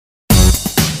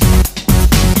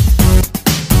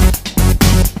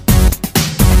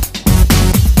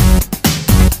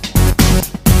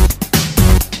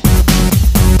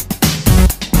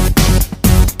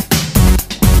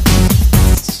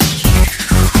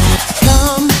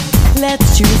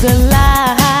choose a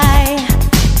lie.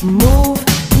 Move,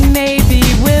 maybe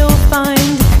we'll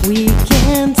find we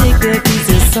can take a piece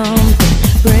of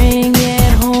something, bring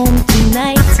it home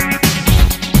tonight.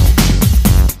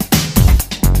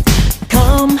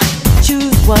 Come,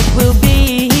 choose what will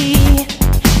be.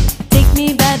 Take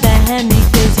me by the hand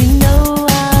because you know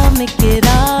I'll make it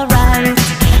alright.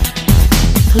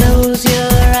 Close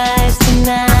your eyes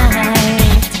tonight.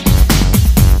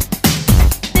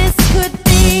 This could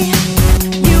be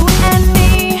you and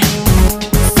me,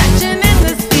 such an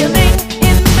endless feeling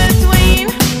in between.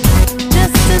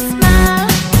 Just a smile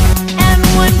and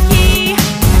one key,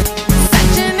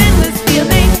 such an endless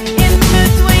feeling in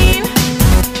between.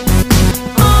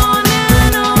 On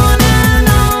and on and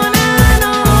on and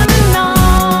on and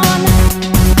on.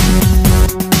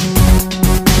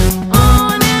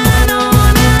 On and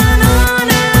on and on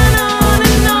and on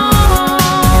and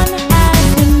on. As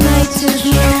the night is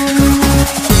long,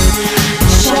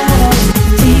 shadows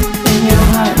deep in your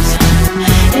heart,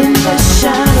 in the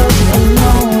shadows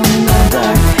alone in the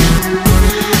dark.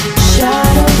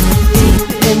 Shadows deep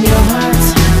in your heart,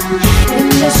 in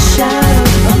the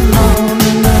shadows alone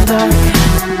in the dark.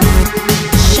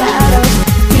 Shadows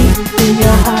deep in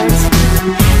your heart,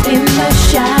 in the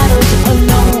shadows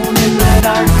alone in the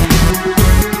dark.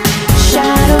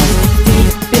 Shadows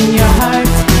deep in your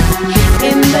heart,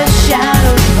 in the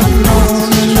shadows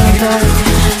alone in the dark.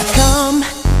 Come,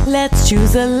 let's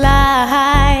choose a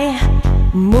lie.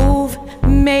 Move,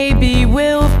 maybe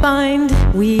we'll find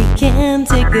we can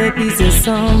take a piece of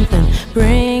something,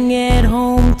 bring it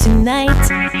home tonight.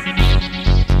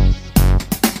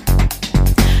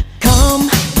 Come,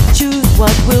 choose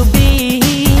what will be.